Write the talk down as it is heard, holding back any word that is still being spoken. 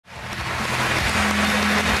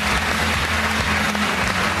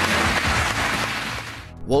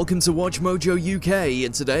Welcome to WatchMojoUK,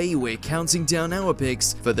 and today we're counting down our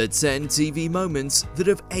picks for the 10 TV moments that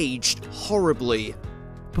have aged horribly.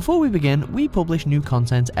 Before we begin, we publish new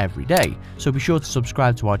content every day, so be sure to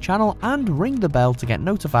subscribe to our channel and ring the bell to get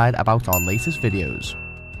notified about our latest videos.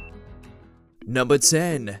 Number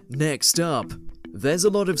 10. Next up. There's a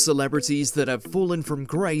lot of celebrities that have fallen from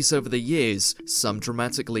grace over the years, some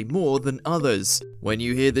dramatically more than others. When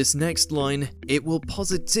you hear this next line, it will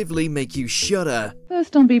positively make you shudder.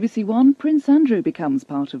 First on BBC One, Prince Andrew becomes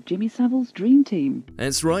part of Jimmy Savile's dream team.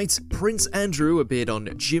 That's right, Prince Andrew appeared on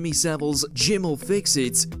Jimmy Savile's Jim'll Fix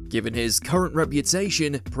It. Given his current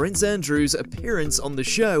reputation, Prince Andrew's appearance on the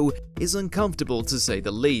show is uncomfortable to say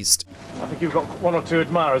the least. I think you've got one or two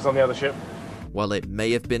admirers on the other ship. While it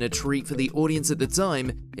may have been a treat for the audience at the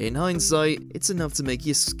time, in hindsight, it's enough to make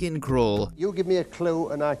your skin crawl. You give me a clue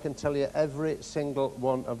and I can tell you every single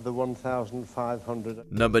one of the 1,500.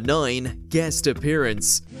 Number 9. Guest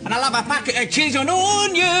appearance. And I'll have a packet of cheese and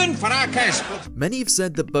onion for our guest. Many have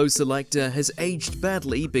said the Bo Selector has aged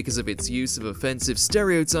badly because of its use of offensive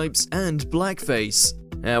stereotypes and blackface.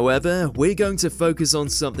 However, we're going to focus on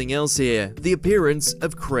something else here, the appearance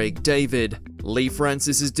of Craig David. Lee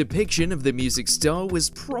Francis's depiction of the music star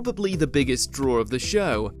was probably the biggest draw of the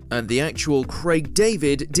show, and the actual Craig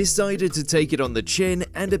David decided to take it on the chin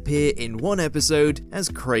and appear in one episode as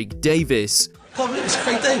Craig Davis. Oh, it's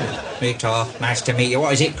Craig David. Victor, nice to meet you.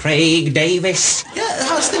 What is it, Craig Davis? Yeah,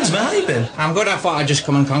 how's things, man? How you been? I'm good. I thought I'd just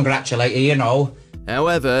come and congratulate you, you know.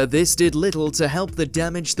 However, this did little to help the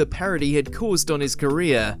damage the parody had caused on his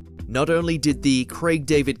career. Not only did the Craig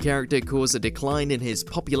David character cause a decline in his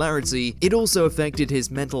popularity, it also affected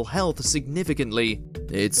his mental health significantly.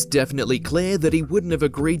 It's definitely clear that he wouldn't have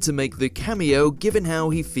agreed to make the cameo given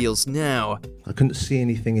how he feels now. I couldn't see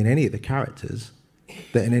anything in any of the characters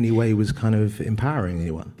that in any way was kind of empowering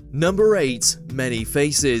anyone. Number 8. Many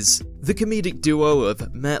Faces. The comedic duo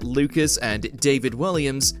of Matt Lucas and David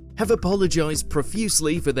Williams have apologized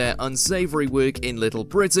profusely for their unsavory work in Little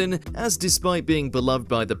Britain, as despite being beloved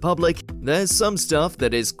by the public, there's some stuff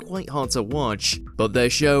that is quite hard to watch. But their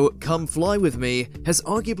show, Come Fly With Me, has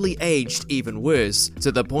arguably aged even worse,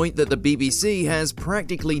 to the point that the BBC has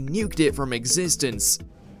practically nuked it from existence.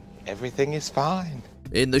 Everything is fine.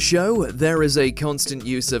 In the show, there is a constant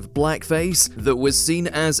use of blackface that was seen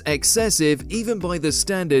as excessive even by the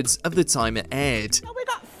standards of the time it aired. We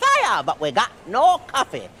got fire, but we got no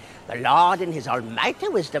coffee. The Lord in his almighty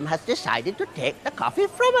wisdom has decided to take the coffee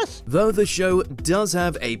from us. Though the show does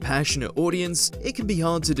have a passionate audience, it can be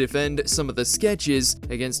hard to defend some of the sketches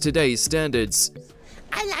against today's standards.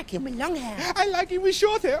 I like him with long hair. I like him with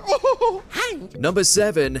short hair. Oh. Hank. Number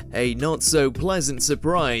 7. A not so pleasant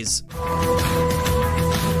surprise.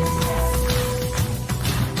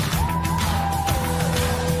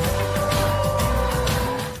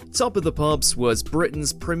 Top of the Pops was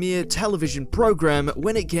Britain's premier television program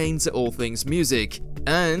when it came to all things music,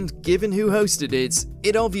 and given who hosted it,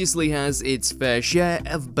 it obviously has its fair share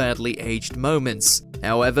of badly aged moments.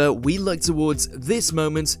 However, we look towards this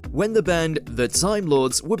moment when the band The Time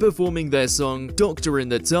Lords were performing their song Doctor in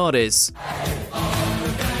the TARDIS.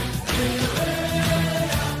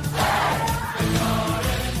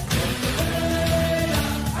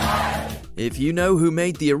 If you know who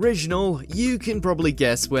made the original, you can probably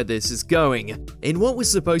guess where this is going. In what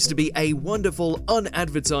was supposed to be a wonderful,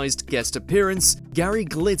 unadvertised guest appearance, Gary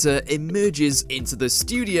Glitter emerges into the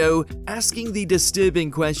studio, asking the disturbing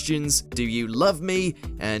questions, "Do you love me?"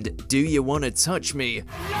 and "Do you want to touch me?"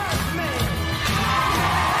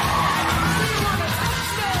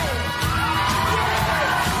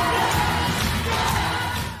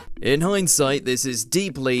 In hindsight, this is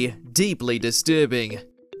deeply, deeply disturbing.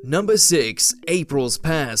 Number 6. April's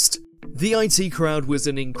Past. The IT Crowd was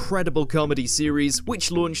an incredible comedy series which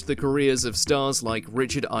launched the careers of stars like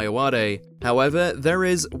Richard Ayoade. However, there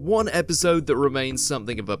is one episode that remains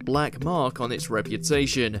something of a black mark on its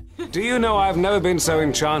reputation. Do you know I've never been so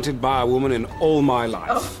enchanted by a woman in all my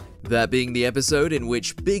life? That being the episode in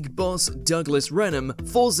which Big Boss Douglas Renham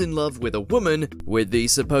falls in love with a woman, with the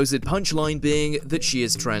supposed punchline being that she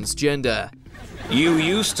is transgender. You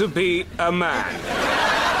used to be a man.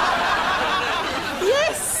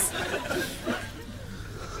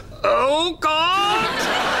 Oh, God!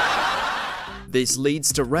 This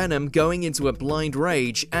leads to Renham going into a blind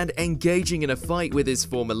rage and engaging in a fight with his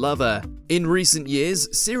former lover. In recent years,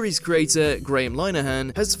 series creator Graham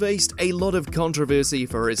Norton has faced a lot of controversy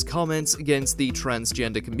for his comments against the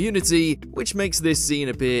transgender community, which makes this scene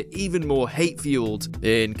appear even more hate-fueled.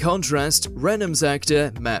 In contrast, Renham's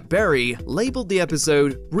actor Matt Berry labeled the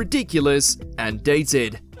episode ridiculous and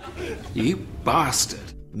dated. You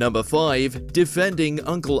bastard. Number 5. Defending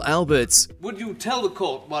Uncle Albert. Would you tell the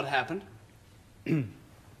court what happened?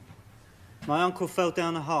 My uncle fell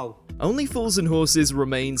down a hole. Only Fools and Horses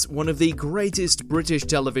remains one of the greatest British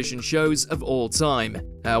television shows of all time.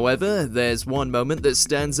 However, there's one moment that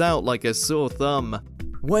stands out like a sore thumb.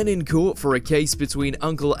 When in court for a case between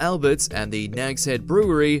Uncle Albert and the Nag's Head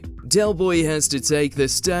Brewery, Del Boy has to take the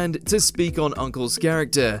stand to speak on Uncle's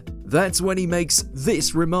character. That's when he makes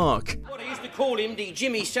this remark. What is to call him the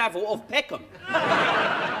Jimmy Savile of Peckham?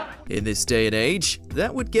 In this day and age,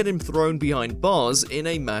 that would get him thrown behind bars in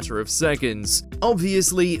a matter of seconds.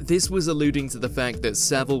 Obviously, this was alluding to the fact that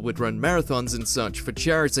Savile would run marathons and such for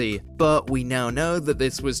charity, but we now know that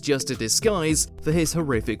this was just a disguise for his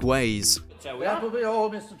horrific ways. That will be all,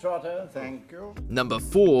 Mr. Trotter. Thank you. Number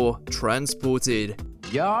 4. Transported.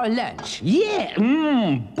 Your lunch. Yeah,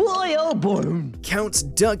 boy oh boy. Count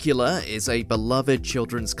Duckula is a beloved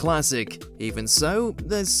children's classic. Even so,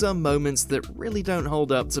 there's some moments that really don't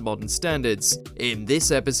hold up to modern standards. In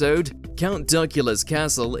this episode, Count Duckula's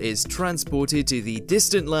castle is transported to the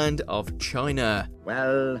distant land of China.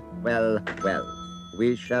 Well,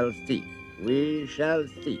 we shall see. We shall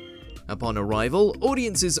see. Upon arrival,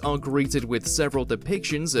 audiences are greeted with several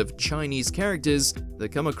depictions of Chinese characters that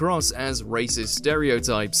come across as racist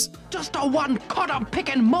stereotypes. Just a one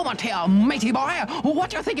cotton-picking moment here, matey boy. What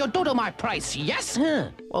do you think you'll do to my price, yes?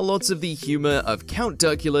 While lots of the humor of Count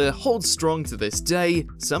Duckula holds strong to this day,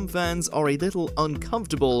 some fans are a little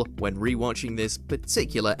uncomfortable when rewatching this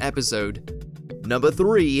particular episode. Number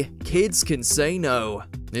 3. Kids Can Say No.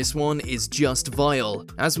 This one is just vile.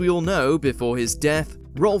 As we all know, before his death,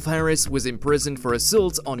 Rolf Harris was imprisoned for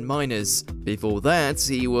assault on minors. Before that,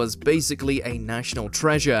 he was basically a national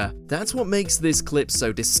treasure. That's what makes this clip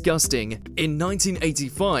so disgusting. In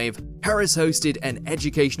 1985, Harris hosted an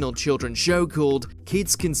educational children's show called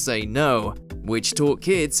Kids Can Say No, which taught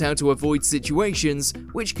kids how to avoid situations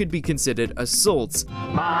which could be considered assault.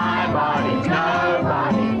 My body's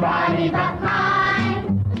nobody's body but mine.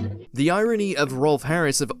 The irony of Rolf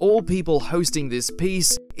Harris of all people hosting this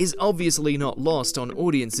piece is obviously not lost on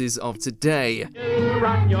audiences of today. You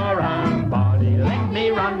run your own body, let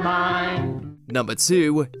me run mine. Number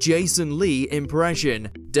 2. Jason Lee impression.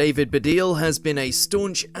 David Baddiel has been a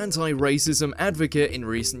staunch anti-racism advocate in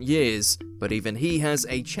recent years, but even he has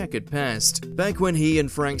a checkered past. Back when he and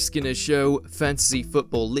Frank Skinner's show Fantasy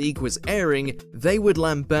Football League was airing, they would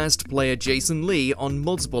lambast player Jason Lee on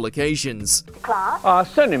multiple occasions.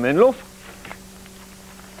 Send him in, love.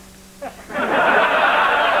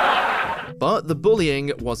 But the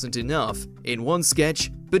bullying wasn't enough. In one sketch,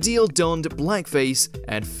 Baddiel donned blackface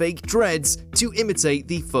and fake dreads to imitate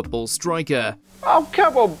the football striker. Oh,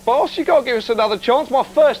 come on, boss, you gotta give us another chance. My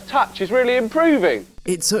first touch is really improving.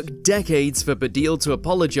 It took decades for Baddiel to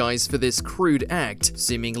apologize for this crude act,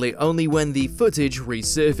 seemingly only when the footage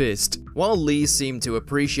resurfaced. While Lee seemed to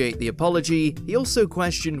appreciate the apology, he also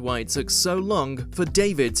questioned why it took so long for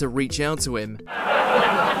David to reach out to him.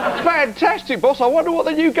 Fantastic, boss. I wonder what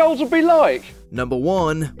the new goals will be like. Number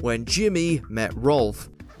 1. When Jimmy met Rolf.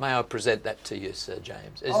 May I present that to you, Sir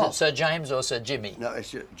James? Is it Sir James or Sir Jimmy? No,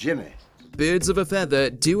 it's Jimmy. Birds of a feather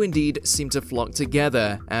do indeed seem to flock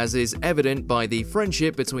together, as is evident by the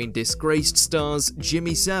friendship between disgraced stars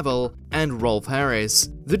Jimmy Savile and Rolf Harris.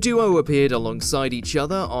 The duo appeared alongside each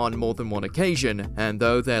other on more than one occasion, and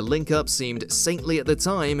though their link-up seemed saintly at the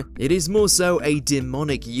time, it is more so a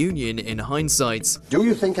demonic union in hindsight. Do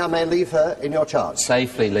you think I may leave her in your charge?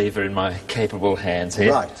 Safely leave her in my capable hands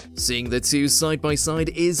here. Right. Seeing the two side by side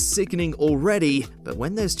is sickening already, but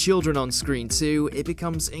when there's children on screen too, it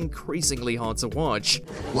becomes increasingly hard to watch.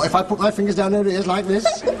 What if I put my fingers down her ears like this?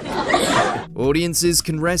 Audiences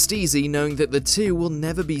can rest easy knowing that the two will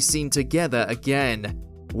never be seen together again.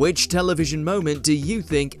 Which television moment do you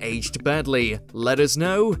think aged badly? Let us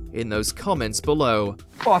know in those comments below.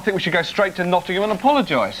 Well, I think we should go straight to Nottingham and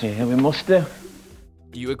apologise. Yeah, we must do.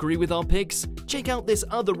 Do you agree with our picks? Check out this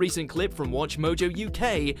other recent clip from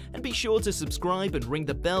WatchMojoUK and be sure to subscribe and ring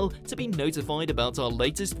the bell to be notified about our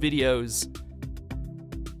latest videos.